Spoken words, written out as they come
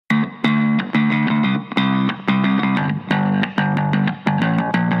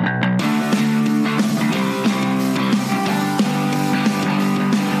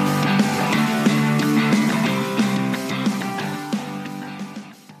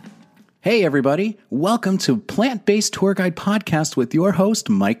Hey everybody, welcome to Plant-based Tourguide podcast with your host,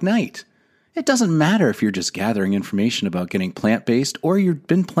 Mike Knight. It doesn't matter if you're just gathering information about getting plant-based or you've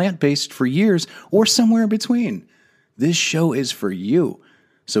been plant-based for years or somewhere in between. This show is for you.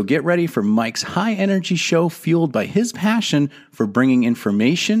 So get ready for Mike's high-energy show fueled by his passion for bringing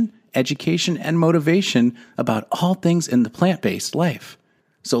information, education, and motivation about all things in the plant-based life.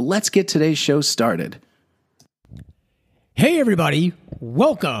 So let's get today's show started. Hey everybody,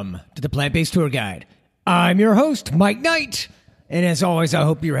 welcome to the Plant-based Tourguide. I'm your host, Mike Knight, and as always, I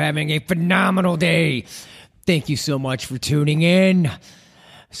hope you're having a phenomenal day. Thank you so much for tuning in,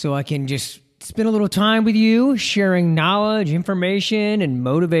 so I can just spend a little time with you, sharing knowledge, information, and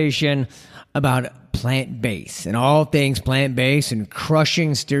motivation about plant-based and all things plant-based and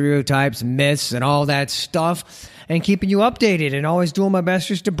crushing stereotypes, myths, and all that stuff, and keeping you updated and always doing my best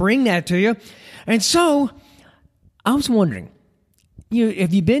just to bring that to you. And so I was wondering,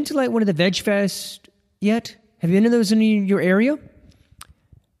 have you been to like one of the Vegfest yet? Have you been to those in your area?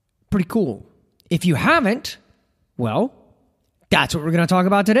 Pretty cool. If you haven't, well, that's what we're going to talk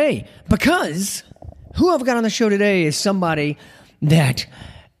about today. Because who I've got on the show today is somebody that,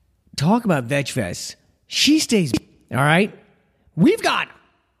 talk about Vegfest, she stays, all right? We've got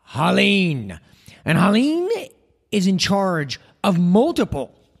Helene. And Helene is in charge of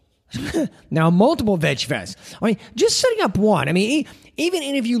multiple Vegfests. I mean, just setting up one. I mean, even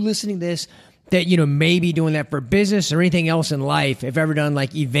any of you listening to this that, maybe doing that for business or anything else in life, have ever done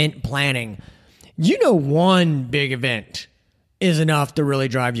like event planning, one big event is enough to really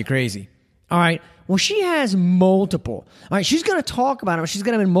drive you crazy. All right. Well, she has multiple. All right. She's going to talk about it. She's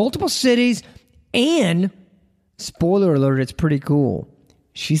going to be in multiple cities, and spoiler alert, it's pretty cool.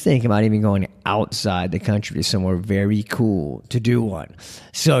 She's thinking about even going outside the country to somewhere very cool to do one.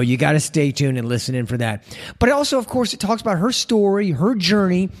 So you got to stay tuned and listen in for that. But also, of course, it talks about her story, her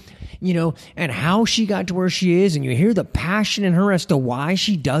journey, and how she got to where she is. And you hear the passion in her as to why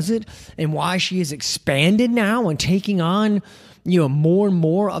she does it and why she is expanded now and taking on, more and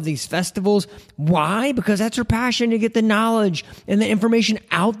more of these festivals. Why? Because that's her passion, to get the knowledge and the information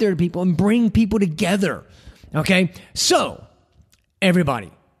out there to people and bring people together. Okay? So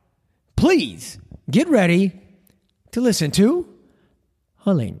everybody, please get ready to listen to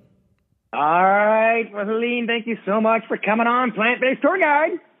Helene. All right. Well, Helene, thank you so much for coming on Plant-based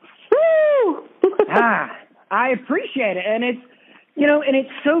Tourguide. Woo! I appreciate it. And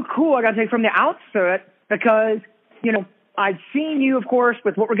it's so cool, I got to say, from the outset, because, I've seen you, of course,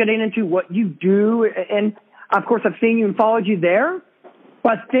 with what we're getting into, what you do. And, of course, I've seen you and followed you there.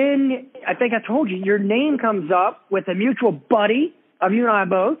 But then I think I told you, your name comes up with a mutual buddy of you and I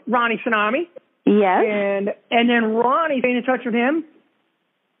both, Ronnie Tsunami. Yes. And then Ronnie, staying in touch with him,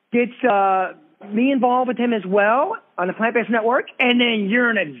 gets me involved with him as well on the Plant-Based Network. And then you're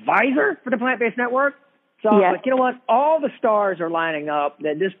an advisor for the Plant-Based Network. So I was like, you know what? All the stars are lining up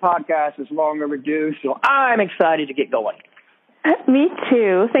that this podcast is long overdue. So I'm excited to get going. Me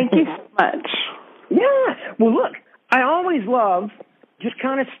too. Thank you so much. Yeah. Well, look, I always love just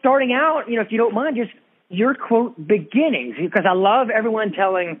kind of starting out, if you don't mind, just your quote beginnings, because I love everyone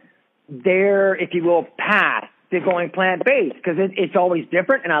telling their, if you will, path to going plant-based, because it's always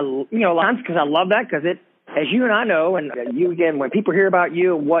different. And a lot of times, because I love that, because as you and I know, and you again, when people hear about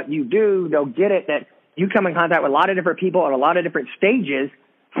you and what you do, they'll get it that you come in contact with a lot of different people at a lot of different stages.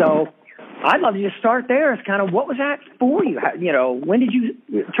 So I'd love to just start there. It's kind of, what was that for you? When did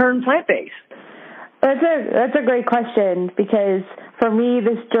you turn plant-based? That's a great question, because for me,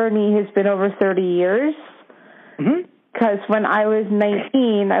 this journey has been over 30 years. Because when I was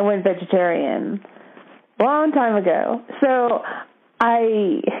 19, I went vegetarian. Long time ago. So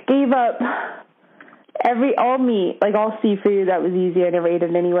I gave up all meat, like all seafood. That was easy. I never ate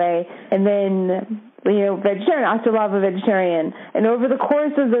it anyway. And then, vegetarian. I still love a vegetarian. And over the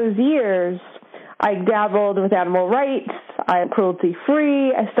course of those years, I dabbled with animal rights. I'm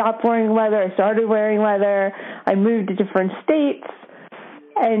cruelty-free. I stopped wearing leather. I started wearing leather. I moved to different states.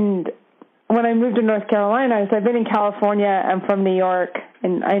 And when I moved to North Carolina, so I've been in California. I'm from New York.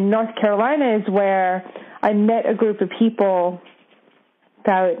 And North Carolina is where I met a group of people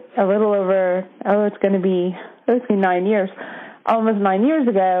about a little over, it's going to be 9 years, almost 9 years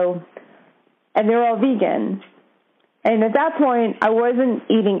ago. And they're all vegan. And at that point, I wasn't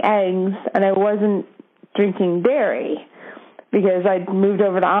eating eggs and I wasn't drinking dairy, because I'd moved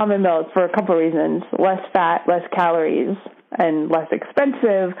over to almond milk for a couple of reasons: less fat, less calories, and less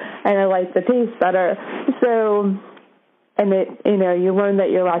expensive, and I liked the taste better. So, and you learn that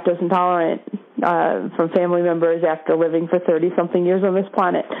you're lactose intolerant from family members after living for 30-something years on this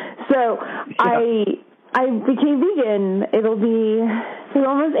planet. So I became vegan. It'll be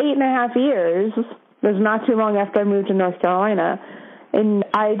almost was 8.5 years. It was not too long after I moved to North Carolina. And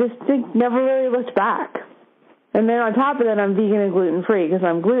I just never really looked back. And then on top of that, I'm vegan and gluten-free because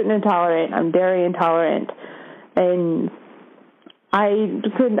I'm gluten intolerant, I'm dairy intolerant, and I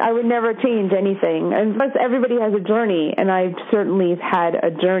would never change anything. And plus, everybody has a journey, and I've certainly had a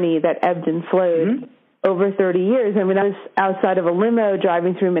journey that ebbed and flowed over 30 years. I mean, I was outside of a limo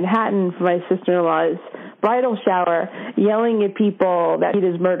driving through Manhattan for my sister-in-law's bridal shower, yelling at people that heat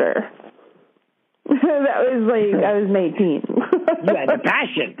is murder. That was like, I was 19. You had the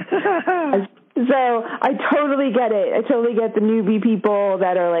passion. So I totally get it. I totally get the newbie people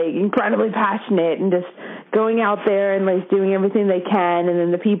that are like incredibly passionate and just going out there and like doing everything they can. And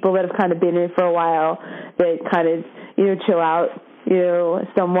then the people that have kind of been in it for a while that kind of, chill out,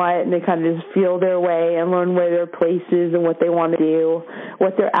 somewhat, and they kind of just feel their way and learn where their place is and what they want to do,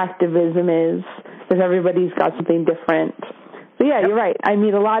 what their activism is, because everybody's got something different. So yeah, you're right. I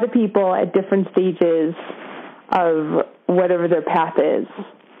meet a lot of people at different stages of whatever their path is.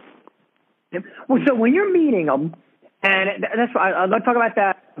 Well, so when you're meeting them, and that's why I'd like to talk about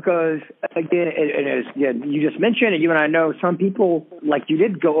that because, again, it is, you just mentioned it, you and I know some people, like you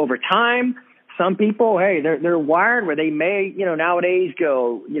did, go over time. Some people, hey, they're wired where they may, nowadays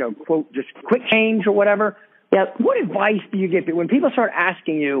go, quote, just quick change or whatever. Yep. What advice do you give when people start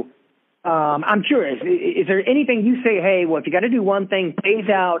asking you, I'm curious, is there anything you say, hey, well, if you got to do one thing, phase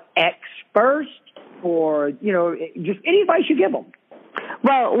out X first, or, just any advice you give them?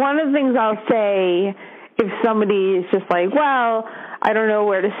 Well, one of the things I'll say if somebody is just like, well, I don't know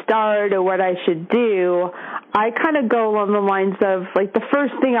where to start or what I should do, I kind of go along the lines of, like, the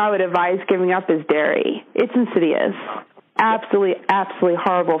first thing I would advise giving up is dairy. It's insidious. Absolutely, absolutely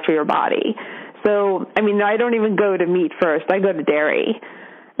horrible for your body. So, I mean, I don't even go to meat first. I go to dairy.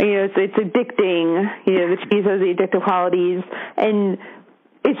 It's addicting. The cheese has the addictive qualities, and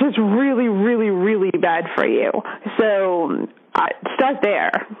it's just really, really, really bad for you. So start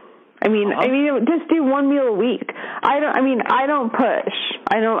there. I mean, just do one meal a week. I don't push.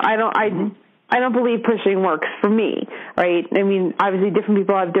 I don't believe pushing works for me, right? I mean, obviously different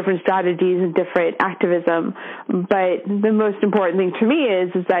people have different strategies and different activism, but the most important thing to me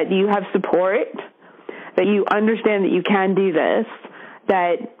is that you have support, that you understand that you can do this,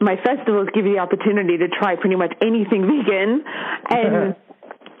 that my festivals give you the opportunity to try pretty much anything vegan, and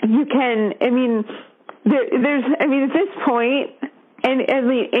you can, at this point, and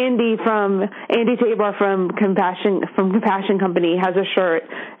Andy Tabor from Compassion Company has a shirt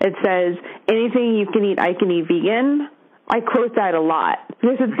that says, anything you can eat, I can eat vegan. I quote that a lot.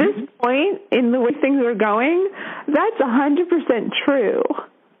 Because at this point, in the way things are going, that's 100% true.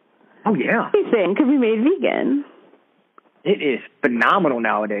 Oh, yeah. Anything could be made vegan. It is phenomenal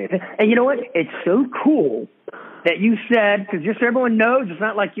nowadays. And you know what? It's so cool that you said, because just so everyone knows, it's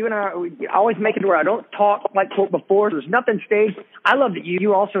not like you and I always make it where I don't talk like quote before. There's nothing staged. I love that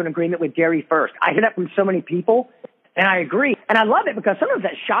you're also in agreement with dairy first. I hear that from so many people, and I agree. And I love it because sometimes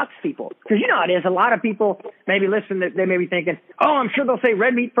that shocks people. Because you know how it is. A lot of people maybe listen, they may be thinking, oh, I'm sure they'll say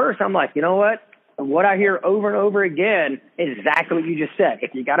red meat first. I'm like, you know what? What I hear over and over again is exactly what you just said.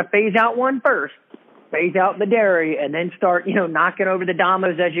 If you got to phase out one first, phase out the dairy, and then start, knocking over the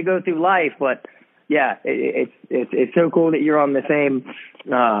dominoes as you go through life. But yeah, it's so cool that you're on the same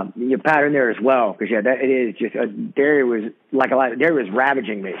your pattern there as well. Because it is just dairy was dairy was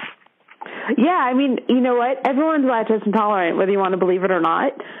ravaging me. Yeah, I mean, you know what? Everyone's lactose intolerant, whether you want to believe it or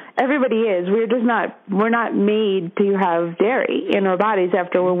not. Everybody is. We're not made to have dairy in our bodies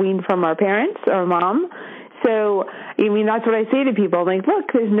after we're weaned from our parents or mom. So, that's what I say to people. Like,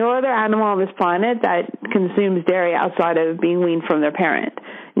 look, there's no other animal on this planet that consumes dairy outside of being weaned from their parent.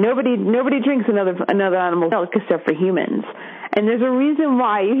 Nobody drinks another animal's milk except for humans. And there's a reason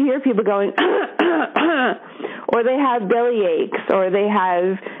why you hear people going, or they have belly aches, or they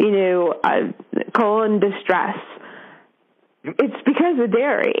have, colon distress. It's because of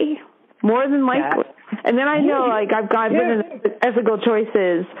dairy, more than likely. And then I know, I've been an ethical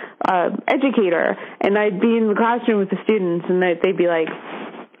choices educator, and I'd be in the classroom with the students, and they'd be like,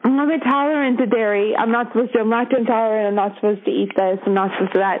 I'm not intolerant to dairy. I'm lactose intolerant. I'm not supposed to eat this. I'm not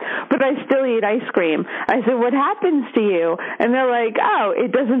supposed to that. But I still eat ice cream. I said, what happens to you? And they're like, oh,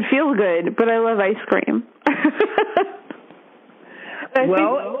 it doesn't feel good, but I love ice cream.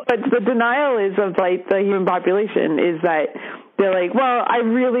 But the denial is of the human population is that they're like, well, I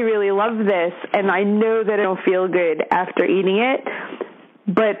really, really love this, and I know that I don't feel good after eating it,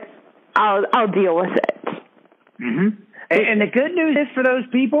 but I'll deal with it. Mm-hmm. And the good news is for those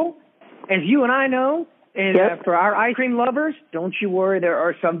people, as you and I know, is for our ice cream lovers, don't you worry, there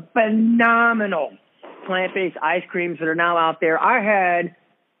are some phenomenal plant-based ice creams that are now out there. I had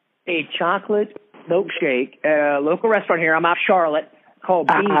a chocolate milkshake, local restaurant here. I'm out of Charlotte called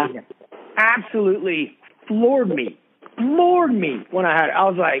Bean. Absolutely floored me when I had it. I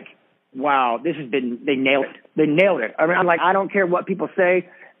was like, wow, they nailed it. They nailed it. I mean, I'm like, I don't care what people say.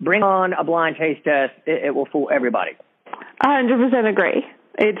 Bring on a blind taste test. It will fool everybody. 100% agree.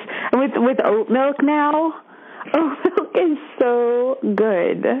 It's with oat milk now. Oat milk is so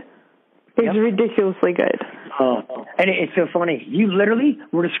good. It's ridiculously good. And it's so funny. You literally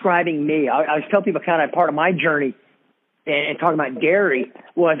were describing me. I was telling people kind of part of my journey and talking about dairy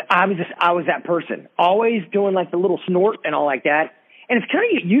was I was that person, always doing like the little snort and all like that. And it's kind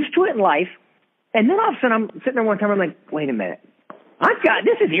of get used to it in life. And then all of a sudden I'm sitting there one time, I'm like, wait a minute.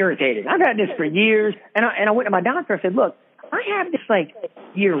 This is irritating. I've had this for years. And I went to my doctor. I said, look, I have this like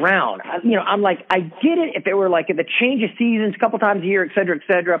year round. I'm like, I get it if it were like the change of seasons a couple times a year, et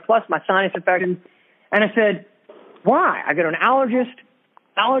cetera, plus my sinus infection. And I said, why? I go to an allergist.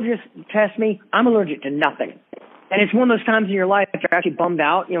 Allergist tests me. I'm allergic to nothing. And it's one of those times in your life that you're actually bummed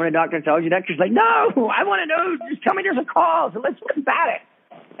out. When a doctor tells you that, you're like, no, I want to know. Just tell me there's a cause. Let's combat it.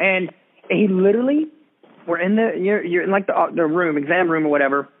 And he literally, we're in you're in like the room, exam room or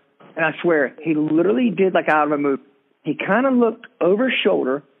whatever. And I swear, he literally did like out of a movie. He kind of looked over his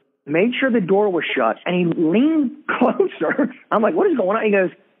shoulder, made sure the door was shut, and he leaned closer. I'm like, what is going on?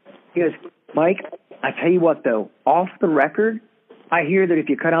 He goes, Mike, I tell you what, though, off the record, I hear that if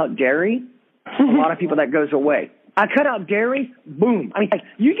you cut out dairy, a lot of people that goes away. I cut out dairy, boom. I mean, like,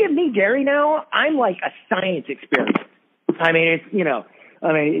 you give me dairy now, I'm like a science experiment. I mean, it's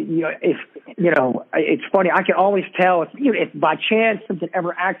funny. I can always tell if by chance something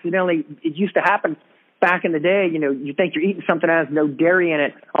ever accidentally, it used to happen back in the day, you think you're eating something that has no dairy in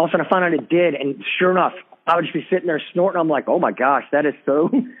it. All of a sudden I found out it did. And sure enough, I would just be sitting there snorting. I'm like, oh my gosh, that is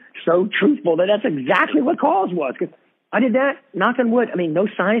so truthful. That's exactly what cause was. Cause I did that, knock on wood. I mean, no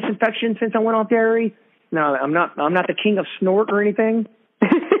sinus infection since I went off dairy. No, I'm not the king of snort or anything.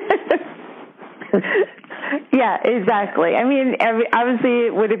 Yeah, exactly. I mean, obviously,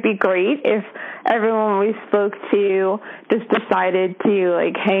 would it be great if everyone we spoke to just decided to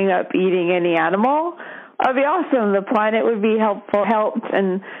like hang up eating any animal? That'd be awesome. The planet would be helped,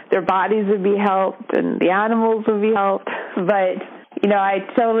 and their bodies would be helped, and the animals would be helped. But I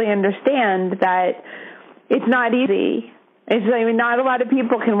totally understand that it's not easy. Not a lot of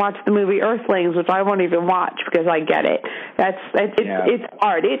people can watch the movie Earthlings, which I won't even watch because I get it. It's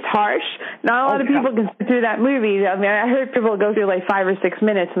hard. It's harsh. Not a lot of people can sit through that movie. I mean, I heard people go through like 5 or 6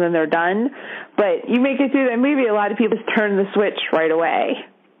 minutes and then they're done. But you make it through that movie, a lot of people just turn the switch right away.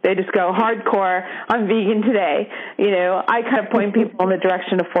 They just go hardcore. I'm vegan today. I kind of point people in the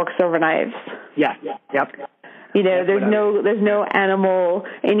direction of forks over knives. Yeah. Yep. There's no animal,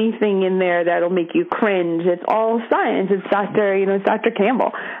 anything in there that'll make you cringe. It's all science. It's Dr.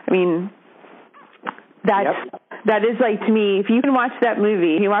 Campbell. I mean, that is like, to me, if you can watch that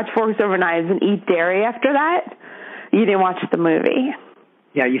movie, if you watch Forks Over Knives and eat dairy after that, you didn't watch the movie.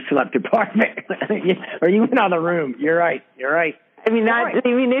 Yeah, you slept through part of it. Or you went out of the room. You're right. I mean,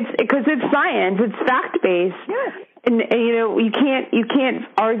 it's because it's science. It's fact-based. Yes. And you can't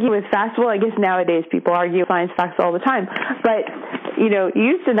argue with facts. Well, I guess nowadays people argue science facts all the time. But, you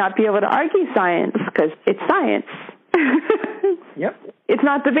used to not be able to argue science because it's science. Yep. It's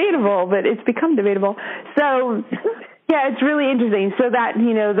not debatable, but it's become debatable. So, yeah, it's really interesting. So that,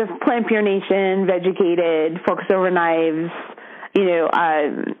 the Plant Pure Nation, Vegucated, Forks Over Knives,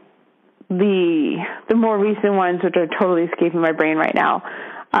 the more recent ones, which are totally escaping my brain right now,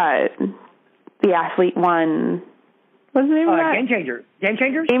 the athlete one. What's the name of that? Game Changers. Game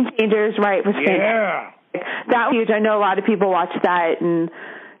Changers, right. Yeah. That was huge. I know a lot of people watched that, and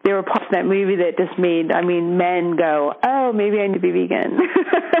they were part of that movie that just made, men go, oh, maybe I need to be vegan.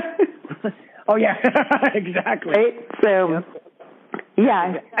 Oh, yeah. Exactly. Right? So,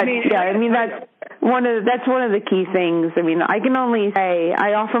 yeah. That's one of the key things. I mean, I can only say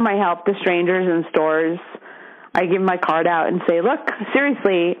I offer my help to strangers in stores. I give my card out and say, look,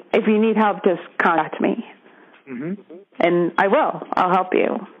 seriously, if you need help, just contact me. Mm-hmm. And I will. I'll help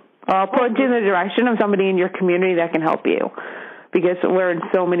you. I'll point you in the direction of somebody in your community that can help you. Because we're in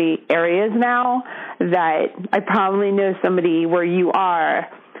so many areas now that I probably know somebody where you are,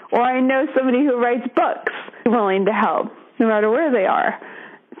 or I know somebody who writes books willing to help, no matter where they are.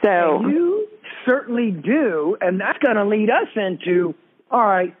 So and you certainly do, and that's going to lead us into, all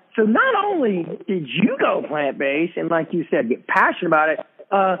right, so not only did you go plant-based and, like you said, get passionate about it,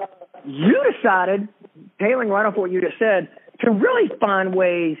 you decided, tailing right off what you just said, to really find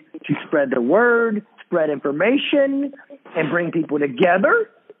ways to spread the word, spread information, and bring people together.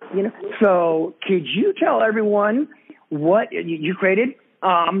 So could you tell everyone what you created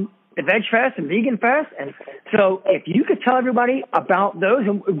the VegFest and VeganFest. And so if you could tell everybody about those,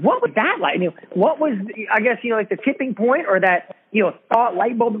 and what was that like? What was, I guess, like the tipping point or that, thought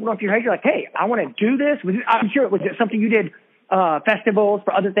light bulb went off your head? You're like, hey, I want to do this. I'm sure it was something you did, festivals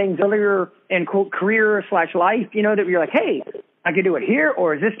for other things earlier in quote career / life, that you're like, hey, I could do it here.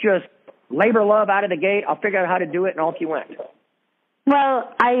 Or is this just labor love out of the gate? I'll figure out how to do it and off you went.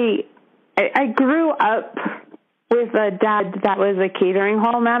 Well, I grew up with a dad that was a catering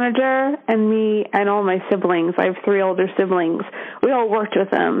hall manager, and me and all my siblings. I have 3 older siblings. We all worked with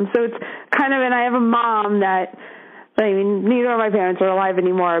him. So it's kind of, and I have a mom that, neither of my parents are alive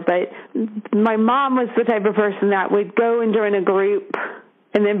anymore, but my mom was the type of person that would go and join a group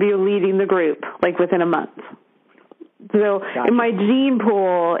and then be leading the group, within a month. So gotcha. In my gene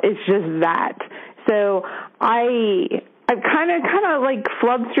pool, it's just that. So I've kind of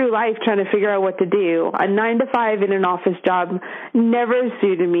flubbed through life trying to figure out what to do. A 9-to-5 in an office job never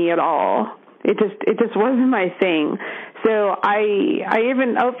suited me at all. It just wasn't my thing. So I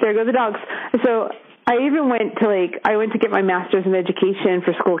even, there go the dogs. So I even went to get my master's in education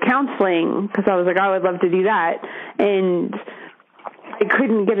for school counseling because I was like, I would love to do that. And I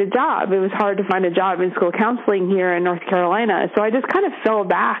couldn't get a job. It was hard to find a job in school counseling here in North Carolina. So I just kind of fell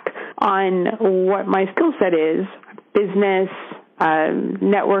back on what my skill set is. Business,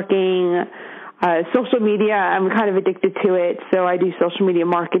 networking, social media. I'm kind of addicted to it, so I do social media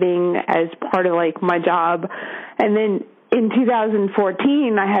marketing as part of my job. And then in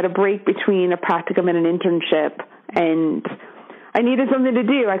 2014, I had a break between a practicum and an internship, and I needed something to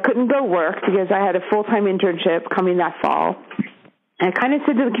do. I couldn't go work because I had a full-time internship coming that fall. And I kind of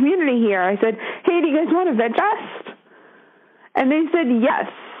said to the community here, I said, hey, do you guys want a VegFest? And they said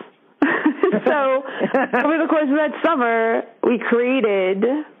yes. So over the course of that summer, we created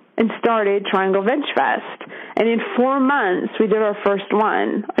and started Triangle VegFest. And in 4 months, we did our first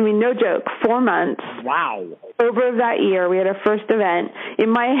one. No joke, 4 months. Wow. Over that year, we had our first event. In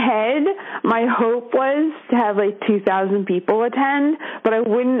my head, my hope was to have 2,000 people attend, but I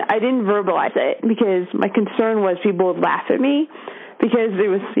didn't verbalize it because my concern was people would laugh at me. Because it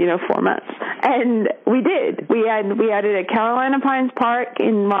was, 4 months. And we did. We had it at Carolina Pines Park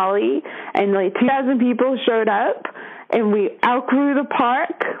in Raleigh, and 2,000 people showed up, and we outgrew the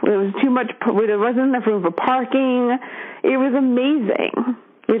park. There was too much, there wasn't enough room for parking. It was amazing.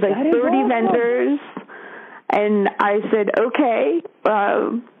 We had 30 vendors, and I said, okay,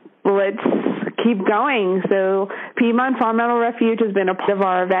 let's keep going. So Piedmont Farm Animal Refuge has been a part of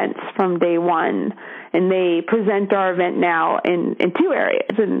our events from day one. And they present our event now in 2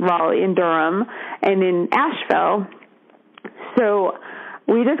 areas, in Raleigh and Durham and in Asheville. So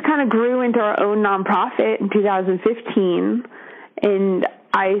we just kind of grew into our own nonprofit in 2015. And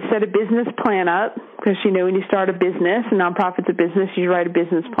I set a business plan up because, when you start a business, a nonprofit's a business, you write a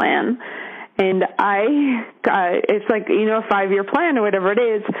business plan. And it's a 5-year plan or whatever it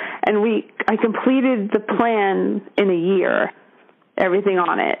is. And I completed the plan in a year, everything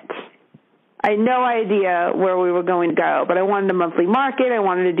on it. I had no idea where we were going to go, but I wanted a monthly market. I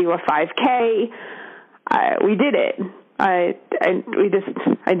wanted to do a 5K. We did it.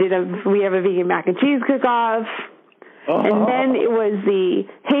 We have a vegan mac and cheese cook-off. Oh. And then it was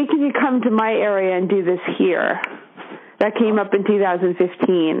hey, can you come to my area and do this here? That came up in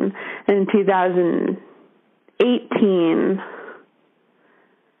 2015. And in 2018,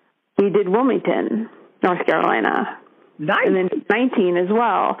 we did Wilmington, North Carolina. Nice. And then 19 as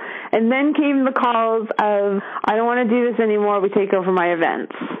well. And then came the calls of, I don't want to do this anymore. We take over my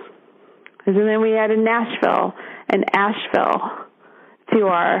events. And then we added Nashville and Asheville to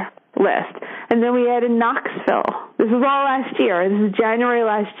our list. And then we added Knoxville. This was all last year. This is January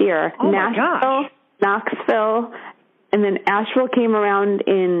last year. Oh Nashville, Knoxville, and then Asheville came around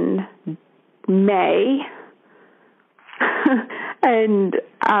in May. And,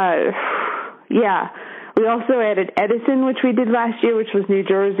 we also added Edison, which we did last year, which was New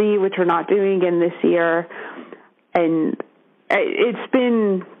Jersey, which we're not doing again this year. And it's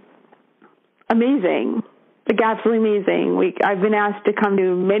been amazing, absolutely amazing. I've been asked to come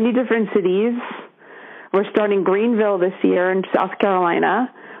to many different cities. We're starting Greenville this year in South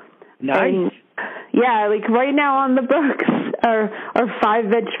Carolina. Nice. And, right now on the books are 5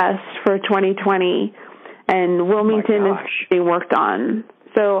 VegFests for 2020, and Wilmington is being worked on.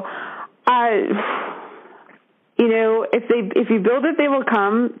 So if you build it, they will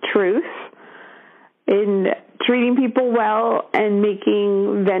come. Truth in treating people well and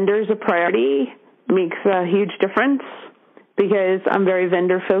making vendors a priority makes a huge difference because I'm very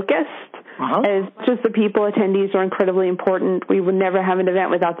vendor focused. Uh-huh. As much as the people attendees are incredibly important, we would never have an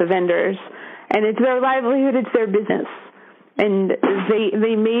event without the vendors. And it's their livelihood, it's their business. And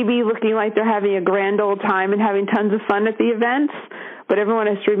they may be looking like they're having a grand old time and having tons of fun at the events, but everyone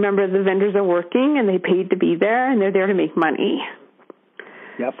has to remember the vendors are working and they paid to be there and they're there to make money.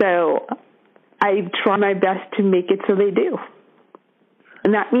 Yep. So I try my best to make it so they do.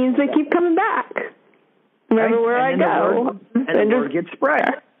 And that means they keep coming back. Remember where I go. And the word gets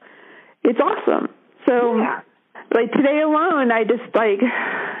spread. It's awesome. So, like today alone,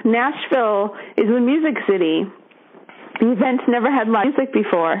 Nashville is a music city. The event's never had live music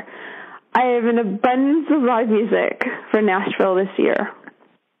before. I have an abundance of live music for Nashville this year.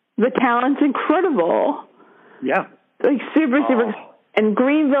 The talent's incredible. Yeah. Like super. And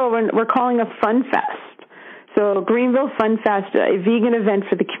Greenville, we're calling a fun fest. So Greenville Fun Fest, a vegan event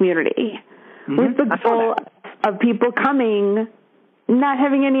for the community, with the goal of people coming, not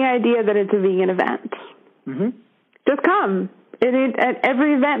having any idea that it's a vegan event. Just come.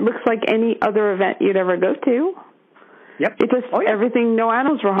 Every event looks like any other event you'd ever go to. Yep. It's just everything, no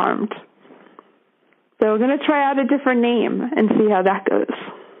animals were harmed. So we're going to try out a different name and see how that goes.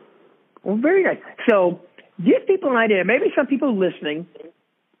 Well, very nice. So give people an idea. Maybe some people listening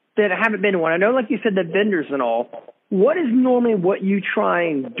that haven't been to one. I know, like you said, the vendors and all. What is normally what you try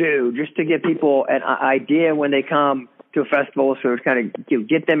and do just to give people an idea when they come to a festival, so to kind of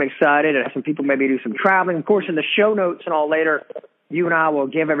get them excited, and some people maybe do some traveling. Of course, in the show notes and all later, you and I will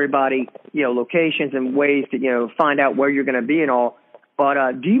give everybody, locations and ways to, find out where you're going to be and all. But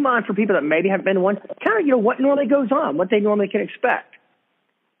do you mind for people that maybe haven't been to one, kind of, what normally goes on, what they normally can expect?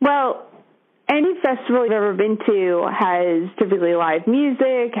 Well, any festival you've ever been to has typically live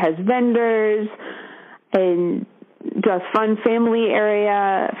music, has vendors, and just fun family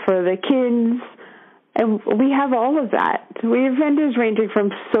area for the kids. And we have all of that. We have vendors ranging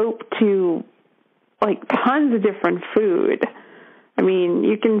from soap to, tons of different food. I mean,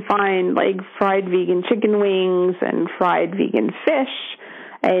 you can find, fried vegan chicken wings and fried vegan fish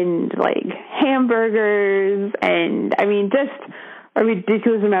and, hamburgers and, just a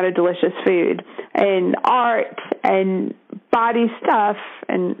ridiculous amount of delicious food and art and body stuff.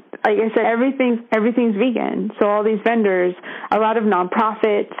 And, like I said, everything's vegan. So all these vendors, a lot of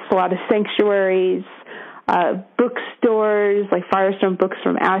nonprofits, a lot of sanctuaries, bookstores, like Firestone Books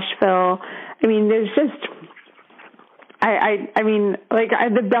from Asheville. I mean, there's just...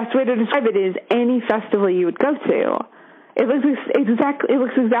 the best way to describe it is any festival you would go to. It looks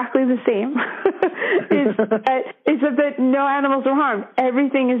exactly the same. It's that no animals are harmed.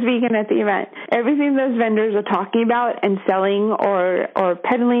 Everything is vegan at the event. Everything those vendors are talking about and selling or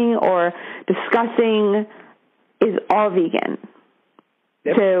peddling or discussing is all vegan.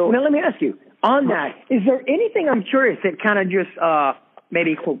 Yep. So now let me ask you, on that, is there anything, I'm curious, that kind of just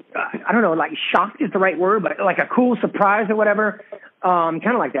maybe, I don't know, shocked is the right word, but like a cool surprise or whatever, kind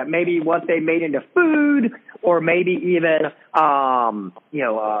of like that. Maybe what they made into food, or maybe even,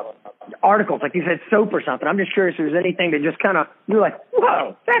 articles, like you said, soap or something. I'm just curious if there's anything that just kind of, you're like,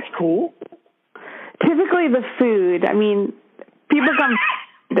 whoa, that's cool. Typically the food, people come,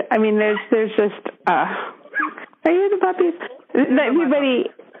 there's just, are you the puppies? Everybody...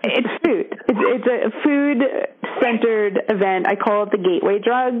 It's food. It's a food-centered event. I call it the gateway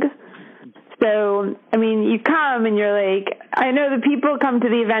drug. So, you come and you're like, I know that people come to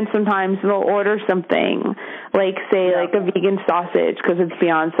the event sometimes and they'll order something, like a vegan sausage because it's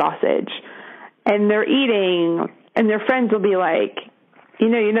Beyond Sausage. And they're eating and their friends will be like, you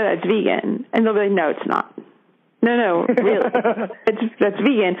know that's vegan. And they'll be like, no, it's not. No, really. That's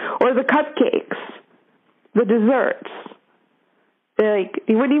vegan. Or the cupcakes, the desserts. They're like,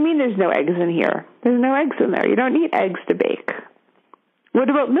 what do you mean there's no eggs in here? There's no eggs in there. You don't need eggs to bake. What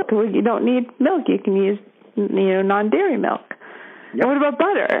about milk? Well, you don't need milk. You can use, non-dairy milk. Yep. And what about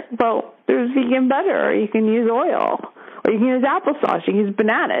butter? Well, there's vegan butter, or you can use oil, or you can use applesauce, you can use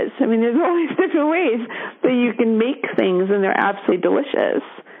bananas. There's all these different ways that you can make things, and they're absolutely delicious.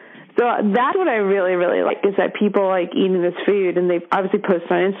 So that's what I really, really like, is that people like eating this food, and they obviously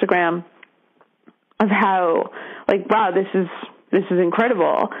post on Instagram of how, wow, this is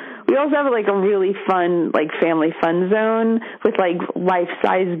incredible. We also have a really fun, family fun zone with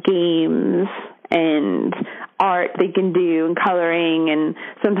life-size games and art they can do and coloring. And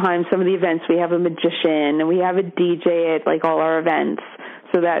sometimes some of the events we have a magician and we have a DJ at all our events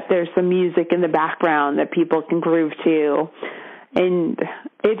so that there's some music in the background that people can groove to. And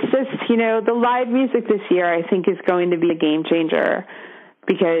it's just, the live music this year I think is going to be a game changer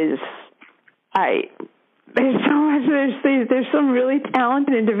because there's so much. There's some really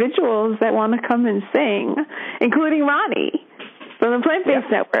talented individuals that want to come and sing, including Ronnie from the Plant-based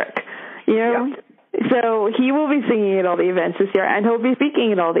Network. So he will be singing at all the events this year, and he'll be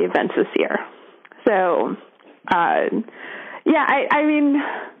speaking at all the events this year. So Yeah, I mean,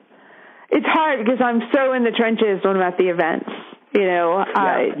 it's hard because I'm so in the trenches when I'm at the events. You know,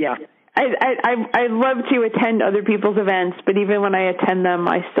 I love to attend other people's events, but even when I attend them,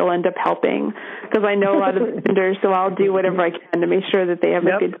 I still end up helping because I know a lot of vendors, so I'll do whatever I can to make sure that they have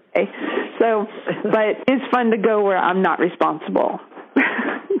a good day. So, but it's fun to go where I'm not responsible.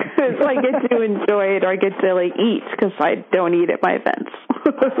 Because I get to enjoy it or I get to like eat because I don't eat at my events.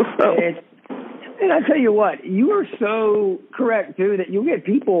 So. And I tell you what, you are so correct too that you'll get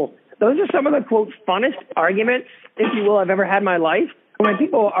people. Those are some of the quote funnest arguments, if you will, I've ever had in my life. When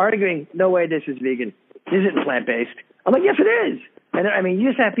people are arguing, no way this is vegan, this isn't plant-based. I'm like, yes, it is. And I mean, you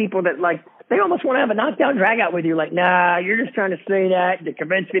just have people that like they almost want to have a knockdown drag out with you. Like, nah, you're just trying to say that to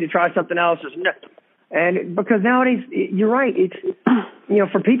convince me to try something else. And because nowadays, you're right. It's, you know,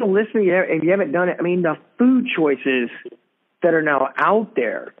 for people listening, if you haven't done it, I mean, the food choices that are now out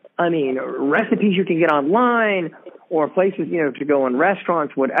there. I mean, recipes you can get online or places, you know, to go in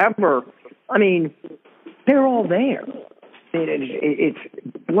restaurants, whatever. I mean, they're all there.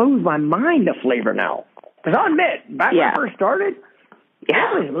 It blows my mind, the flavor now. Because I'll admit, back when I first started, it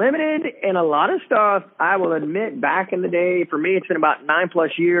was limited and a lot of stuff, I will admit, back in the day, for me, it's been about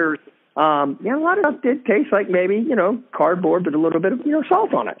 9+ years. A lot of stuff did taste like maybe, you know, cardboard with a little bit of, you know,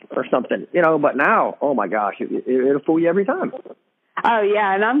 salt on it or something, you know, but now, oh my gosh, it'll fool you every time. Oh,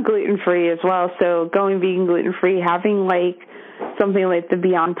 yeah, and I'm gluten-free as well, so going vegan, gluten-free, having, like, something like the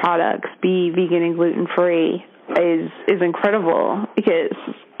Beyond products be vegan and gluten-free is incredible because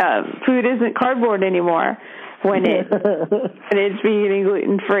food isn't cardboard anymore when it's vegan and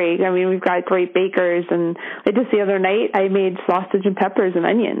gluten-free. I mean, we've got great bakers, and like just the other night, I made sausage and peppers and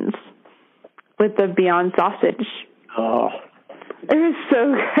onions with the Beyond sausage. Oh. It was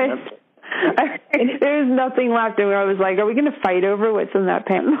so good. There's nothing left, and I was like, are we going to fight over what's in that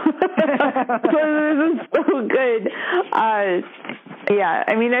pan? So this is so good. Yeah,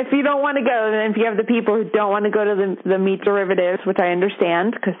 I mean, if you don't want to go, then if you have the people who don't want to go to the meat derivatives, which I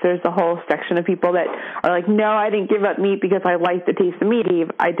understand, because there's a whole section of people that are like, no, I didn't give up meat because I like the taste of meat.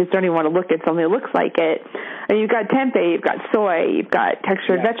 I just don't even want to look at something that looks like it. And you've got tempeh, you've got soy, you've got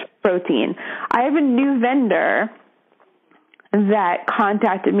textured vegetable protein. I have a new vendor that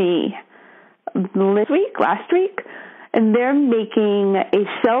contacted me last week, and they're making a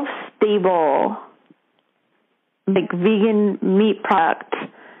shelf-stable, like, vegan meat product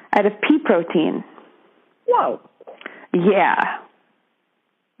out of pea protein. Whoa. Yeah.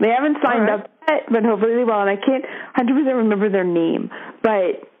 They haven't signed up yet, but hopefully they will, and I can't 100% remember their name,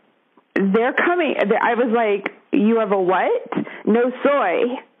 but they're coming. I was like, you have a what? No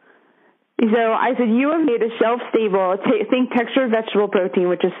soy. So I said, you have made a shelf-stable, think textured vegetable protein,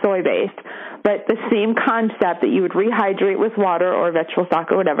 which is soy-based, but the same concept that you would rehydrate with water or vegetable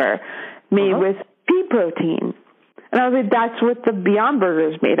stock or whatever, made with pea protein. And I was like, that's what the Beyond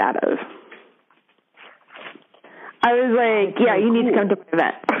Burger is made out of. I was like, yeah, you need to come to my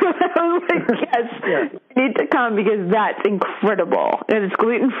event. I was like, yes, you need to come because that's incredible. And it's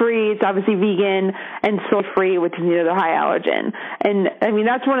gluten-free, it's obviously vegan, and soy-free, which is, you know, the high allergen. And, I mean,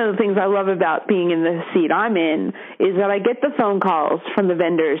 that's one of the things I love about being in the seat I'm in is that I get the phone calls from the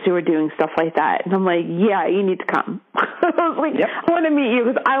vendors who are doing stuff like that. And I'm like, yeah, you need to come. I was like, I want to meet you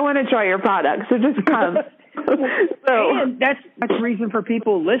because I want to try your product, so just come. And that's the reason for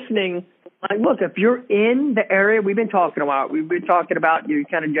people listening. Like, look, if you're in the area we've been talking about you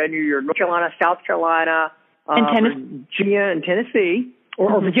kind of your North Carolina, South Carolina, and Virginia and Tennessee,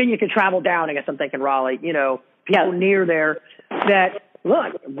 or Virginia can travel down. I guess I'm thinking Raleigh, you know, people near there that,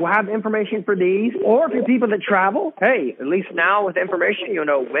 look, we'll have information for these. Or if you're people that travel, hey, at least now with information, you'll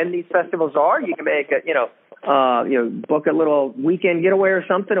know when these festivals are. You can make book a little weekend getaway or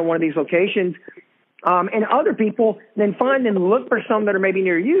something at one of these locations. And other people then find and look for some that are maybe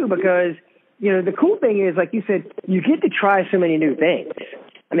near you because, you know, the cool thing is, like you said, you get to try so many new things.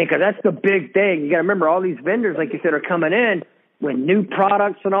 I mean, because that's the big thing. You got to remember all these vendors, like you said, are coming in with new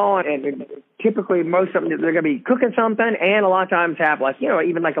products and all. And typically most of them, they're going to be cooking something and a lot of times have like, you know,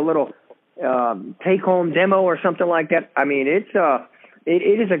 even like a little take-home demo or something like that. I mean, it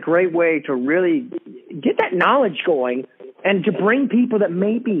is a great way to really get that knowledge going and to bring people that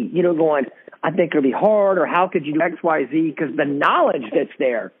may be, you know, going, I think it'll be hard, or how could you do X, Y, Z? Because the knowledge that's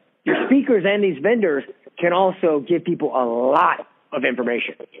there, your speakers and these vendors can also give people a lot of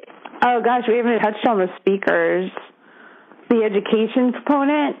information. Oh, gosh, we haven't touched on the speakers. The education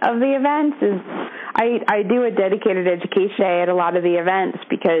component of the events is, I do a dedicated education day at a lot of the events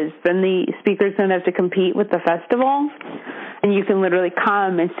because then the speakers don't have to compete with the festival, and you can literally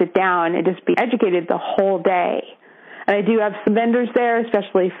come and sit down and just be educated the whole day. And I do have some vendors there,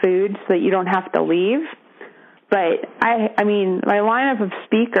 especially food, so that you don't have to leave. But I mean, my lineup of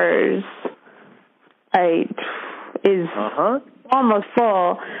speakers is almost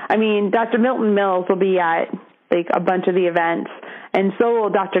full. I mean, Dr. Milton Mills will be at like a bunch of the events, and so will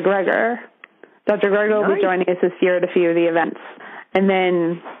Dr. Greger. Dr. Greger will be joining us this year at a few of the events. And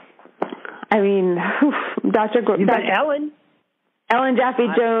then, I mean, You've got Ellen Jaffe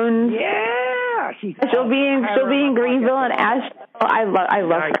Jones. Yeah, she'll be in Greenville and Asheville. I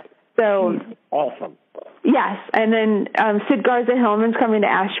love her. So she's awesome. Yes, and then Sid Garza Hillman's coming to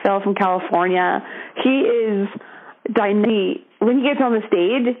Asheville from California. He is dynamic. When he gets on the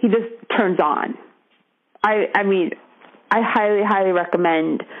stage, he just turns on. I mean, I highly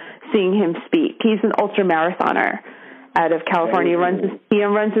recommend seeing him speak. He's an ultra marathoner out of California. He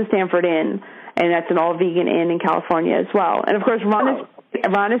runs the Stanford Inn, and that's an all vegan inn in California as well. And of course,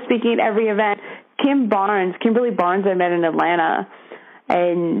 Ron is speaking at every event. Kimberly Barnes, I met in Atlanta,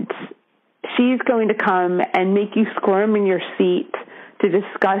 and she's going to come and make you squirm in your seat to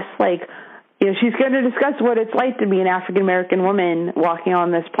discuss, like, you know, she's going to discuss what it's like to be an African-American woman walking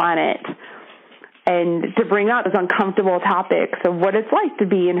on this planet, and to bring up those uncomfortable topics of what it's like to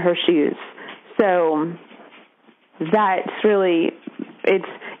be in her shoes. So that's really, and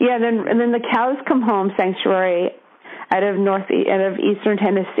then the Cows Come Home Sanctuary out of Eastern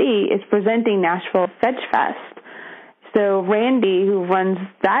Tennessee is presenting Nashville Vegfest. So Randy, who runs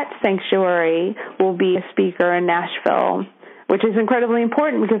that sanctuary, will be a speaker in Nashville, which is incredibly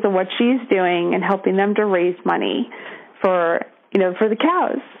important because of what she's doing and helping them to raise money for the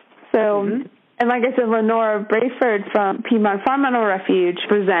cows. So, and like I said, Lenora Brayford from Piedmont Farm Animal Refuge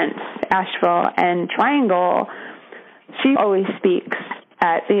presents Asheville and Triangle. She always speaks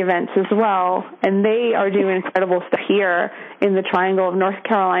at the events as well, and they are doing incredible stuff here in the Triangle of North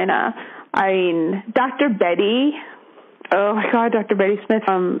Carolina. I mean, Dr. Betty, oh my God, Dr. Betty Smith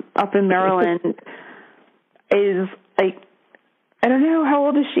up in Maryland is like, I don't know how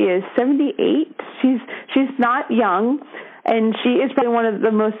old she is, 78. She's not young, and she is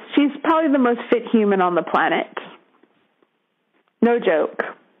probably she's probably the most fit human on the planet. No joke.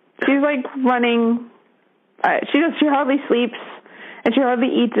 She's like running, she hardly sleeps, and she hardly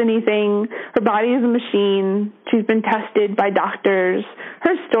eats anything. Her body is a machine. She's been tested by doctors.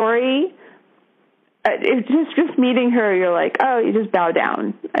 Her story, it's just meeting her, you're like, oh, you just bow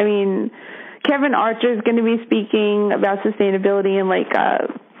down. I mean, Kevin Archer is going to be speaking about sustainability and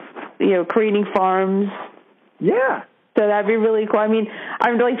creating farms. Yeah. So that'd be really cool. I mean,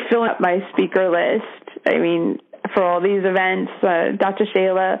 I'm really filling up my speaker list. I mean, for all these events, Dr.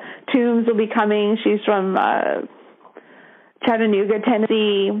 Shayla Toombs will be coming. She's from Chattanooga,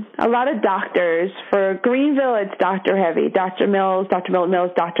 Tennessee. A lot of doctors. For Greenville, it's Dr. Heavy, Dr. Mills, Dr. Milton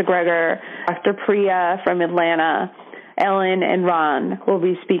Mills, Dr. Greger, Dr. Priya from Atlanta. Ellen and Ron will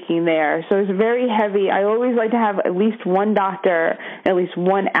be speaking there. So it's very heavy. I always like to have at least one doctor, at least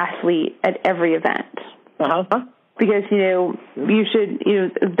one athlete at every event. Because,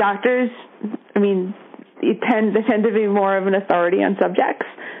 doctors, I mean, they tend to be more of an authority on subjects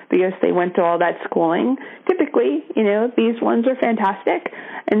because they went to all that schooling. Typically, these ones are fantastic.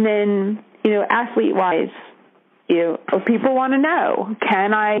 And then, athlete-wise, people want to know,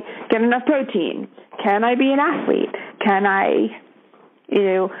 can I get enough protein? Can I be an athlete? Can I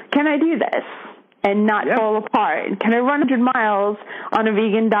do this and not fall apart? Can I run 100 miles on a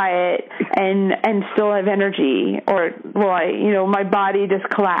vegan diet and still have energy? Or will my body just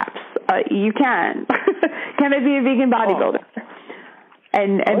collapse? You can. Can I be a vegan bodybuilder?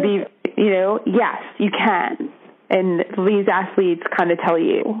 And be, yes, you can. And these athletes kind of tell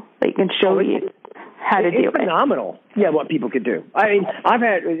you, they can show you how to do it. It's phenomenal. Yeah, what people could do. I mean, I've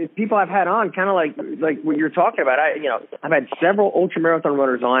had people I've had on kind of like what you're talking about. I've had several ultramarathon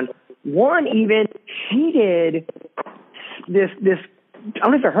runners on. One even, she did this. I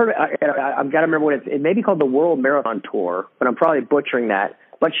don't know if I heard it. I've got to remember what it may be called, the World Marathon Tour, but I'm probably butchering that.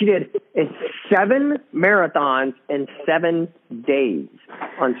 But she did 7 marathons in 7 days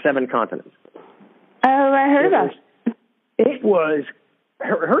on 7 continents. Oh, I heard about it. It was.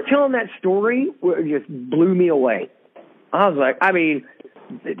 Her telling that story just blew me away. I was like, I mean,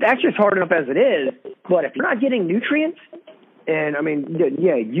 that's just hard enough as it is, but if you're not getting nutrients, and I mean,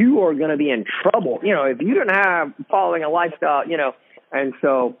 you are going to be in trouble, if you don't have following a lifestyle, and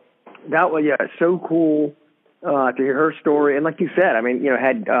so that was, so cool to hear her story. And like you said, I mean,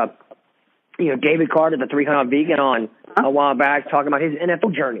 had, David Carter, the 300 vegan on a while back talking about his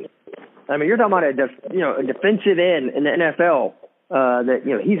NFL journey. I mean, you're talking about a defensive end in the NFL. That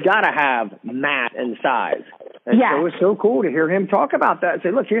he's got to have mass and size, and so it was so cool to hear him talk about that and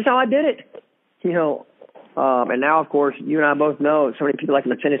say, "Look, here's how I did it." And now, of course, you and I both know so many people like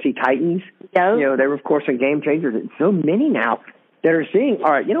the Tennessee Titans. Yep. You know, they were, of course, some game changers. And so many now that are seeing,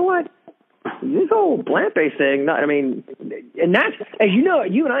 all right, you know what? This whole plant-based thing, and that's, as you know,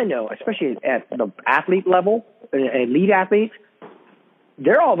 you and I know, especially at the athlete level, elite athletes,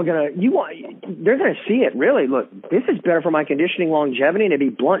 they're gonna see it. Really, look, this is better for my conditioning, longevity, and to be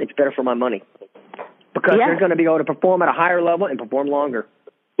blunt, it's better for my money because they're going to be able to perform at a higher level and perform longer.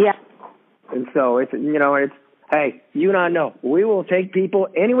 Yeah. And so it's hey, you and I know we will take people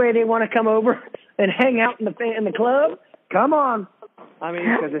any way they want to come over and hang out in the club. Come on. I mean,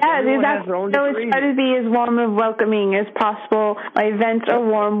 because everyone has their own degrees. I try to be as warm and welcoming as possible. My events are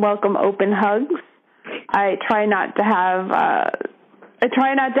warm, welcome, open hugs. I try not to have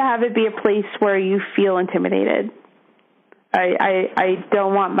it be a place where you feel intimidated. I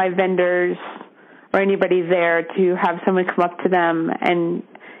don't want my vendors or anybody there to have someone come up to them and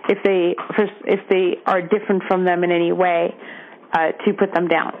if they are different from them in any way, to put them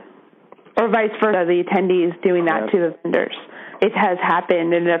down, or vice versa. The attendees doing that to the vendors. It has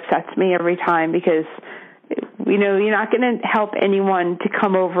happened, and it upsets me every time because, you know, you're not going to help anyone to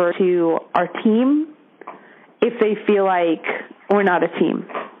come over to our team if they feel like we're not a team.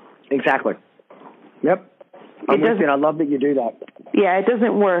 Exactly. Yep. I love that you do that. Yeah, it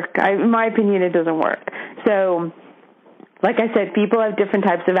doesn't work. In my opinion, it doesn't work. So, like I said, people have different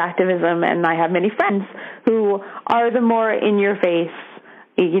types of activism, and I have many friends who are the more in-your-face,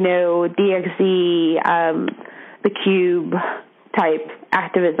 you know, DXZ, the Cube type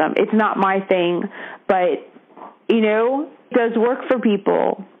activism. It's not my thing, but, you know, it does work for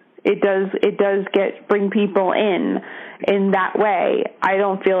people. It does bring people in that way. I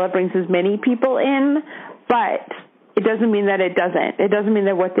don't feel it brings as many people in, but it doesn't mean that it doesn't. It doesn't mean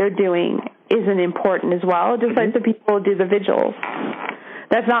that what they're doing isn't important as well, just like the people who do the vigils.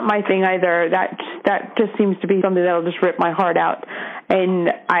 That's not my thing either. That just seems to be something that'll just rip my heart out. And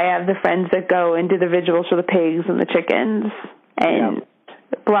I have the friends that go and do the vigils for the pigs and the chickens and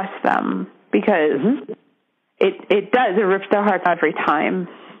bless them because it does. It rips their heart out every time.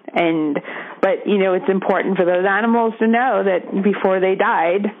 But you know, it's important for those animals to know that before they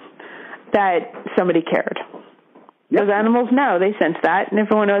died, that somebody cared. Yep. Those animals know, they sense that, and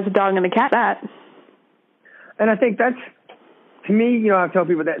everyone knows a dog and a cat that. And I think that's, to me, you know, I tell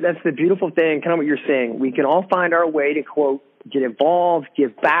people that's the beautiful thing, kind of what you're saying. We can all find our way to, quote, get involved,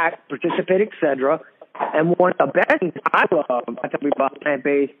 give back, participate, etc. And one of the best things I love, I tell people about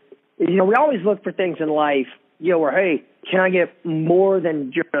plant-based, is, you know, we always look for things in life, you know, where, hey, can I get more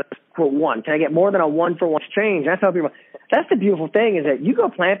than just, quote, one? Can I get more than a one-for-one exchange? And I tell people, that's the beautiful thing is that you go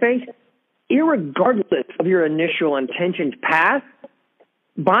plant-based, irregardless of your initial intentions path,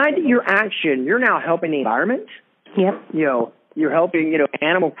 by your action, you're now helping the environment. Yep. You know, you're helping, you know,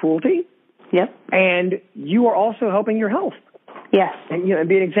 animal cruelty. Yep. And you are also helping your health. Yes. And, you know,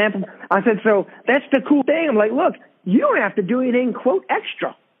 be an example. I said, so that's the cool thing. I'm like, look, you don't have to do anything, quote,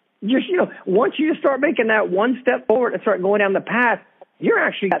 extra. Just, you know, once you start making that one step forward and start going down the path, you're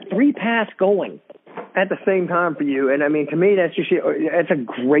actually got 3 paths going at the same time for you. And I mean, to me, that's just, it's a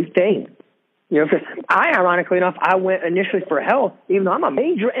great thing. You know, because ironically enough, I went initially for health, even though I'm a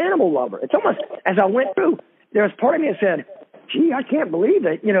major animal lover. It's almost, as I went through, there was part of me that said, gee, I can't believe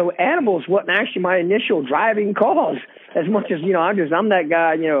that, you know, animals wasn't actually my initial driving cause. As much as, you know, I'm that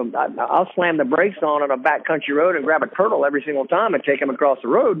guy, you know, I'll slam the brakes on a backcountry road and grab a turtle every single time and take him across the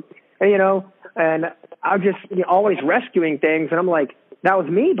road. And, you know, and I'm just always rescuing things. And I'm like, that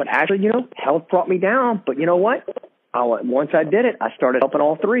was me. But actually, you know, health brought me down. But you know what? Once I did it, I started helping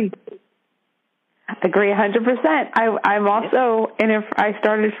all 3. Agree 100%. I'm also I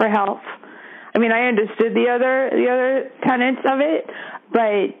started for health. I mean, I understood the other tenets of it,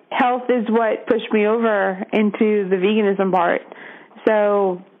 but health is what pushed me over into the veganism part.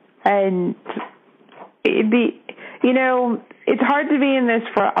 So, and you know, it's hard to be in this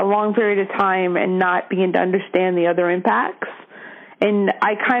for a long period of time and not begin to understand the other impacts. And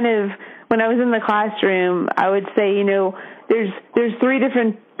I kind of, when I was in the classroom, I would say, you know, there's 3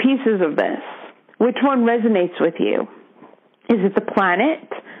 different pieces of this. Which one resonates with you? Is it the planet?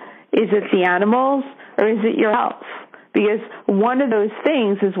 Is it the animals? Or is it your health? Because one of those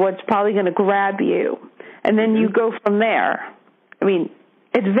things is what's probably going to grab you. And then you go from there. I mean,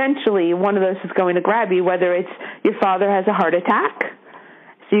 eventually one of those is going to grab you, whether it's your father has a heart attack,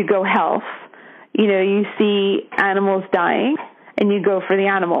 so you go health. You know, you see animals dying, and you go for the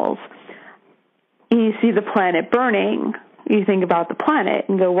animals. You see the planet burning, you think about the planet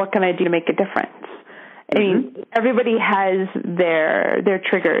and go, what can I do to make a difference? I mean, everybody has their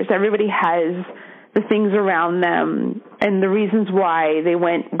triggers. Everybody has the things around them and the reasons why they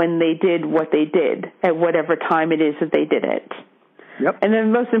went when they did what they did at whatever time it is that they did it. Yep. And the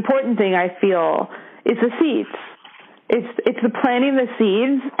most important thing I feel is the seeds. It's the planting the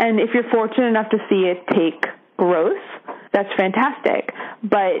seeds, and if you're fortunate enough to see it take growth, that's fantastic.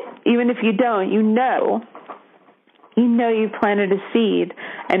 But even if you don't, you know you planted a seed,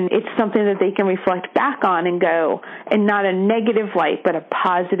 and it's something that they can reflect back on and go, and not a negative light, but a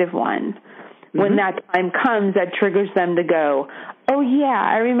positive one. When that time comes, that triggers them to go, oh, yeah,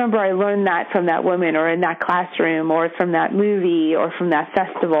 I remember I learned that from that woman or in that classroom or from that movie or from that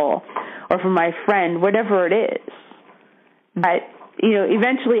festival or from my friend, whatever it is. But,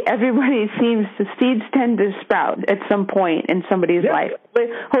 eventually everybody seeds tend to sprout at some point in somebody's life. But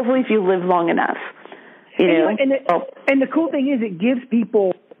hopefully if you live long enough. And the cool thing is it gives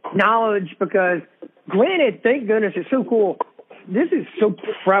people knowledge because, granted, thank goodness, it's so cool. This is so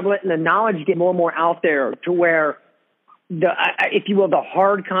prevalent, and the knowledge get more and more out there to where if you will, the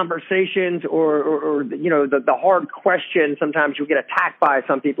hard conversations or the hard questions. Sometimes you'll get attacked by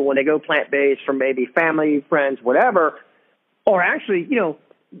some people when they go plant-based from maybe family, friends, whatever, or actually,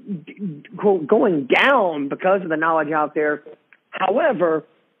 going down because of the knowledge out there. However,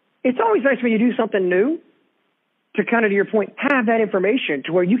 it's always nice when you do something new to kind of, to your point, have that information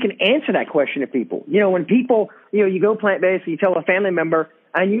to where you can answer that question to people. When people, you go plant-based and you tell a family member,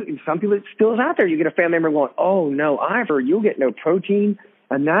 and some people, it still is out there. You get a family member going, oh, no, I've heard you'll get no protein.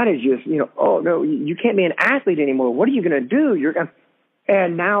 And that is just, oh, no, you can't be an athlete anymore. What are you going to do?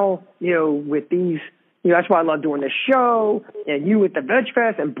 And now, with these, that's why I love doing this show and you with the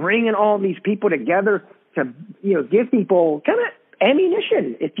Vegfest and bringing all these people together to, give people kind of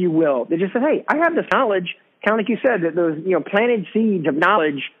ammunition, if you will. They just say, hey, I have this knowledge, kind of like you said, that those, planted seeds of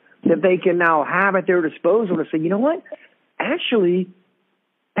knowledge that they can now have at their disposal to say, you know what, actually,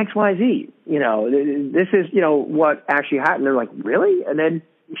 XYZ, this is, what actually happened. They're like, really? And then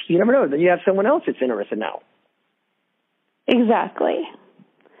you never know. Then you have someone else that's interested now. Exactly.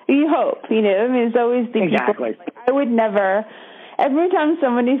 You hope, it's always the exactly. People, I would never, every time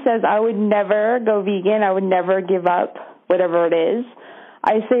somebody says I would never go vegan, I would never give up whatever it is,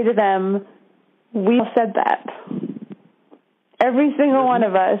 I say to them, we said that. Every single one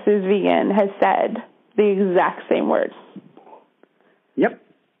of us who's vegan has said the exact same words. Yep.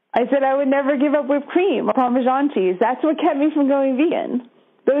 I said I would never give up whipped cream or Parmesan cheese. That's what kept me from going vegan.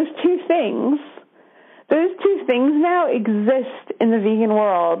 Those two things now exist in the vegan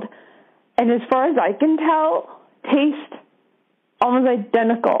world. And as far as I can tell, taste almost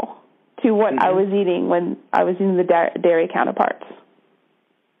identical to what I was eating when I was eating the dairy counterparts.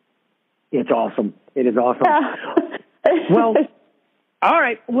 It's awesome. It is awesome. Yeah. Well, all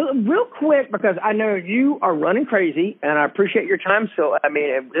right. Well, real quick, because I know you are running crazy, and I appreciate your time. So,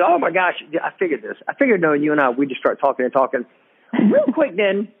 oh, my gosh, I figured this. I figured knowing you and I, we just start talking. Real quick,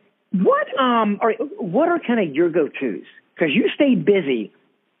 then, what are kind of your go-tos? Because you stay busy.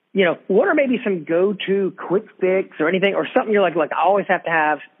 What are maybe some go-to quick fix or anything, or something you're like, I always have to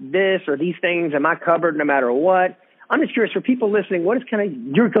have this or these things in my cupboard no matter what? I'm just curious, for people listening, what is kind of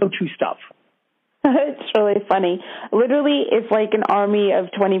your go-to stuff? It's really funny. Literally, if like an army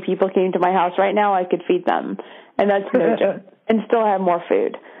of 20 people came to my house right now, I could feed them. And that's no joke. And still have more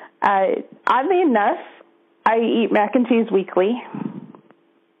food. Oddly enough, I eat mac and cheese weekly.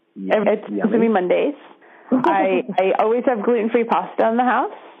 It's supposed to be Mondays. I always have gluten-free pasta in the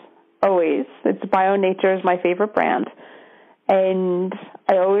house. Always. It's Bio Nature is my favorite brand. And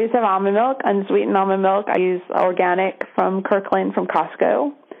I always have almond milk, unsweetened almond milk. I use organic from Kirkland from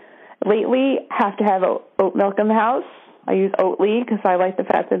Costco. Lately, have to have oat milk in the house. I use Oatly because I like the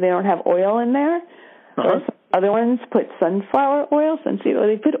fact that they don't have oil in there. Or some other ones put sunflower oil, sunseed oil.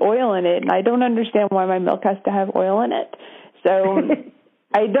 They put oil in it, and I don't understand why my milk has to have oil in it. So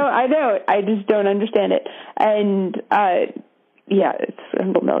I just don't understand it. And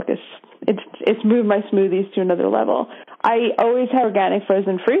it's milk. It's moved my smoothies to another level. I always have organic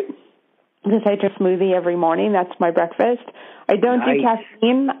frozen fruit because I drink a smoothie every morning. That's my breakfast. I don't do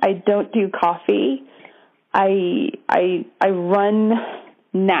caffeine. I don't do coffee. I run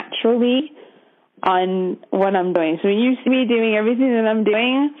naturally on what I'm doing. So when you see me doing everything that I'm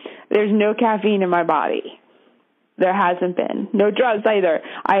doing, there's no caffeine in my body. There hasn't been. No drugs either.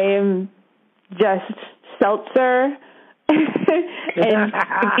 I am just seltzer and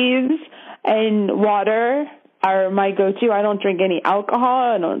cookies and water are my go-to. I don't drink any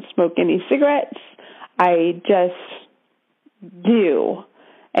alcohol. I don't smoke any cigarettes. I just do.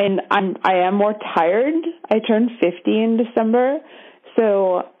 And I am more tired. I turned 50 in December.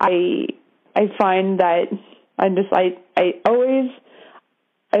 So I find that I always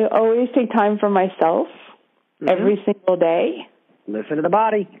take time for myself. every single day. Listen to the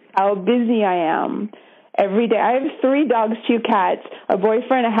body. How busy I am every day. I have 3 dogs, 2 cats, a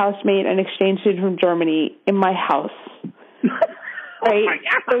boyfriend, a housemate, an exchange student from Germany in my house. Right?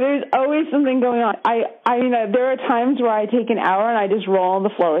 So there's always something going on. There are times where I take an hour and I just roll on the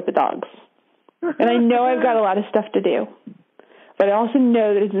floor with the dogs. And I know I've got a lot of stuff to do. But I also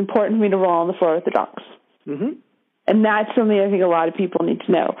know that it's important for me to roll on the floor with the dogs. Mm-hmm. And that's something I think a lot of people need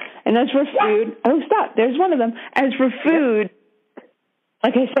to know. And as for food, stop. There's one of them. As for food,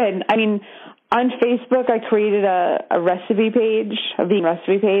 like I said, on Facebook, I created a recipe page, a vegan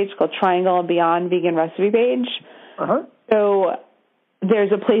recipe page called Triangle and Beyond Vegan Recipe Page. Uh-huh. So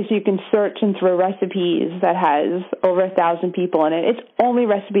there's a place you can search and throw recipes that has over 1,000 people in it. It's only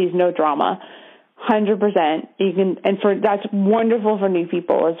recipes, no drama, 100%. That's wonderful for new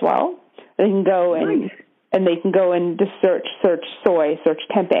people as well. They can go and they can go and just search soy, search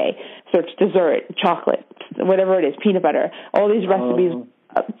tempeh, search dessert, chocolate, whatever it is, peanut butter, all these recipes.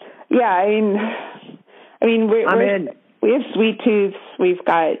 Yeah, we have sweet tooths. We've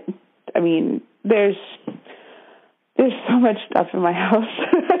got, there's so much stuff in my house.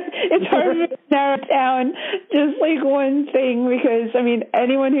 It's hard to narrow down just like one thing because,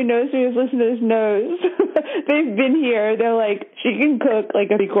 anyone who knows me who's listened to this knows. They've been here. They're like, she can cook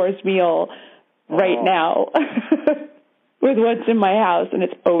like a 3-course meal right now with what's in my house, and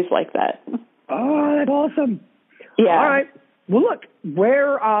it's always like that. Oh, that's awesome. Yeah. All right. Well, look,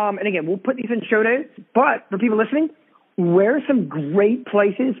 and again, we'll put these in show notes, but for people listening, where are some great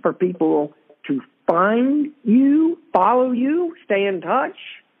places for people to find you, follow you, stay in touch?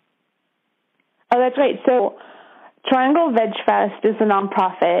 Oh, that's right. So Triangle VegFest is a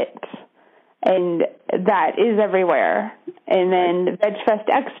nonprofit, and that is everywhere. And then VegFest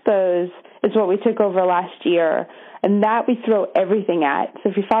Expos is what we took over last year, and that we throw everything at. So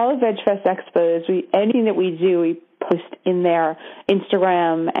if you follow VegFest Expos, anything that we do, we post in there,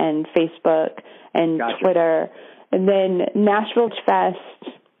 Instagram and Facebook and Twitter. And then Nashville Fest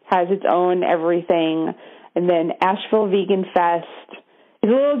has its own everything. And then Asheville Vegan Fest is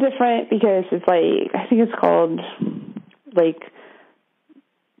a little different because it's I think it's called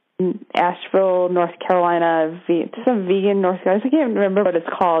Asheville, North Carolina, some vegan North Carolina. I can't remember what it's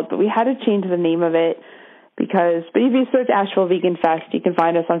called, but we had to change the name of it but if you search Asheville Vegan Fest, you can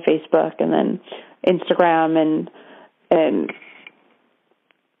find us on Facebook and then Instagram and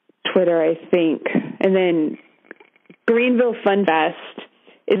Twitter, I think. And then Greenville Fun Fest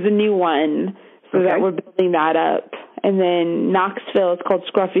is a new one, so that we're building that up. And then Knoxville, it's called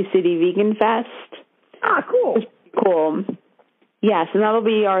Scruffy City Vegan Fest. Ah, cool. Cool. Yes, and that'll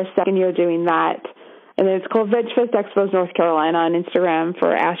be our second year doing that. And then it's called VegFest Expos North Carolina on Instagram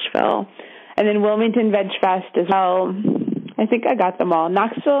for Asheville. And then Wilmington VegFest as well. I think I got them all.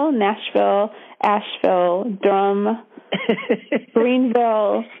 Knoxville, Nashville, Asheville, Durham,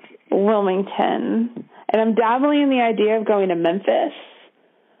 Greenville, Wilmington. And I'm dabbling in the idea of going to Memphis.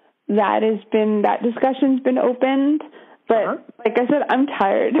 That discussion's been opened. But like I said, I'm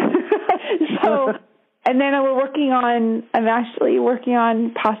tired. And then I'm actually working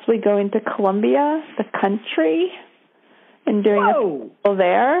on possibly going to Columbia, the country, and doing a festival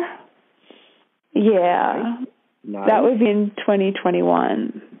there. Yeah. Nice. That would be in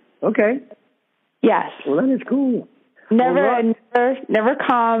 2021. Okay. Yes. Well, that is cool. Never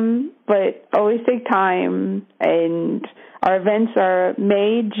come, but always take time. And our events are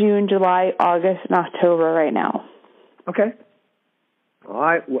May, June, July, August, and October right now. Okay. All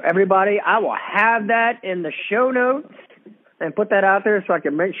right. Well, everybody, I will have that in the show notes and put that out there so I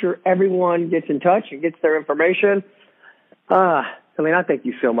can make sure everyone gets in touch and gets their information. Helene, I thank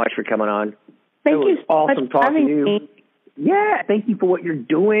you so much for coming on. Thank you so awesome much for talking having to you. Me. Yeah, thank you for what you're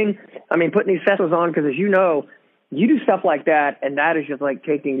doing. Putting these festivals on, because as you know, you do stuff like that, and that is just like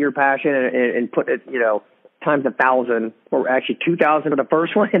taking your passion and putting it, times 1,000, or actually 2,000 for the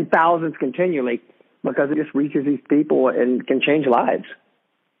first one, and thousands continually, because it just reaches these people and can change lives.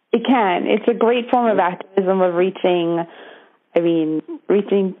 It can. It's a great form of activism of reaching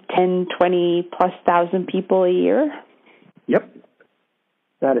 10, 20 plus thousand people a year. Yep.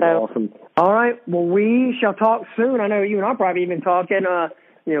 That is awesome. All right. Well, we shall talk soon. I know you and I probably even talking,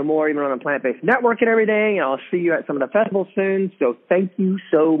 more even on the Plant-Based Network and everything. And I'll see you at some of the festivals soon. So thank you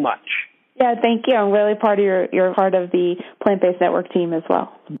so much. Yeah, thank you. I'm really part of you're part of the Plant-Based Network team as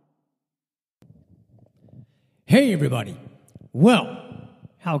well. Hey, everybody. Well,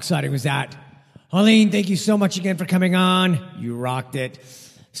 how exciting was that? Helene, thank you so much again for coming on. You rocked it.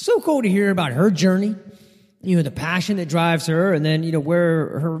 So cool to hear about her journey, the passion that drives her, and then,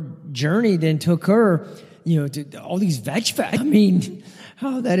 where her journey then took her, to all these VegFests.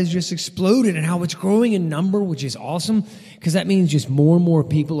 how that has just exploded and how it's growing in number, which is awesome, because that means just more and more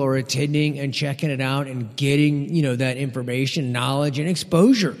people are attending and checking it out and getting, that information, knowledge, and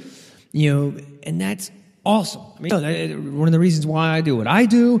exposure, and that's awesome. I mean, one of the reasons why I do what I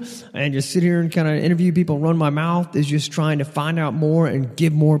do and just sit here and kind of interview people, run my mouth, is just trying to find out more and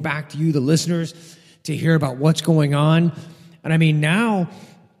give more back to you, the listeners, to hear about what's going on. And I mean, now,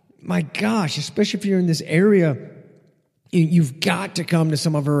 my gosh, especially if you're in this area, you've got to come to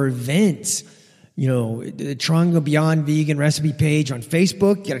some of her events. The Triangle Beyond Vegan recipe page on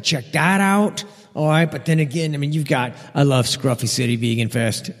Facebook. You got to check that out. All right. But then again, I mean, I love Scruffy City Vegan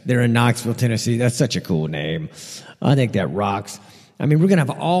Fest. They're in Knoxville, Tennessee. That's such a cool name. I think that rocks. I mean, we're going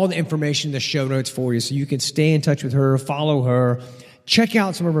to have all the information in the show notes for you so you can stay in touch with her, follow her, check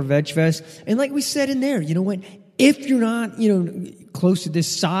out some of her VegFests. And like we said in there, you know what? If you're not, close to this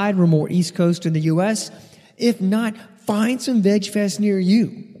side, we're more East Coast in the U.S. If not, find some VegFests near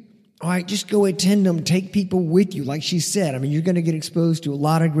you. All right, just go attend them. Take people with you. Like she said, I mean, you're going to get exposed to a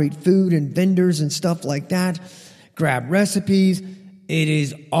lot of great food and vendors and stuff like that. Grab recipes. It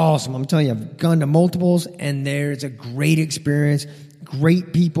is awesome. I'm telling you, I've gone to multiples, and there's a great experience,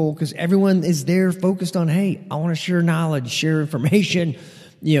 great people, because everyone is there focused on, hey, I want to share knowledge, share information,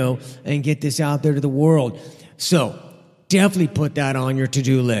 and get this out there to the world. So definitely put that on your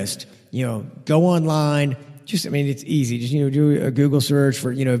to-do list. Go online. It's easy. Just, do a Google search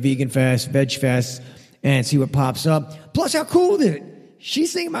for, Vegan Fest, VegFest, and see what pops up. Plus, how cool is it?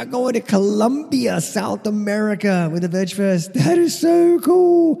 She's thinking about going to Colombia, South America with a VegFest. That is so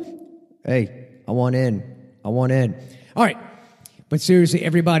cool. Hey, I want in. All right. But seriously,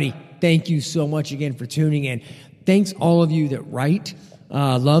 everybody, thank you so much again for tuning in. Thanks all of you that write.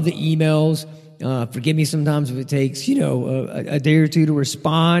 Love the emails. Forgive me sometimes if it takes, a day or two to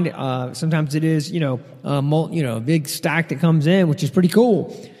respond. Sometimes it is, a big stack that comes in, which is pretty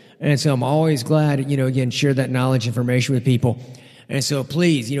cool. And so I'm always glad, again, share that knowledge, information with people. And so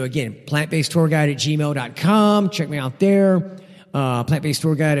please, again, Plant-based Tourguide at gmail.com. Check me out there. Plant-based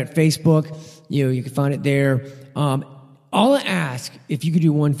Tourguide at Facebook. You can find it there. All I ask, if you could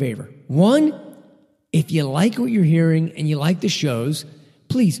do one favor. One, if you like what you're hearing and you like the shows,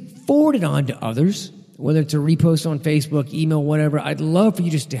 please forward it on to others, whether it's a repost on Facebook, email, whatever. I'd love for you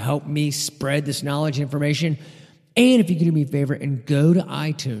just to help me spread this knowledge and information. And if you could do me a favor and go to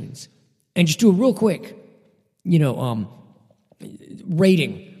iTunes and just do a real quick,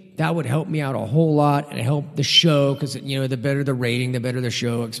 rating. That would help me out a whole lot and help the show because, the better the rating, the better the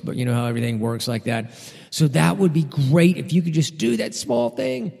show. But you know how everything works like that. So that would be great if you could just do that small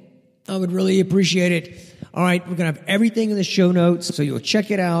thing. I would really appreciate it. All right, we're going to have everything in the show notes, so you'll check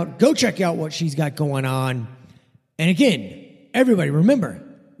it out. Go check out what she's got going on. And again, everybody, remember,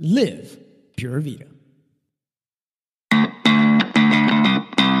 live Pura Vida.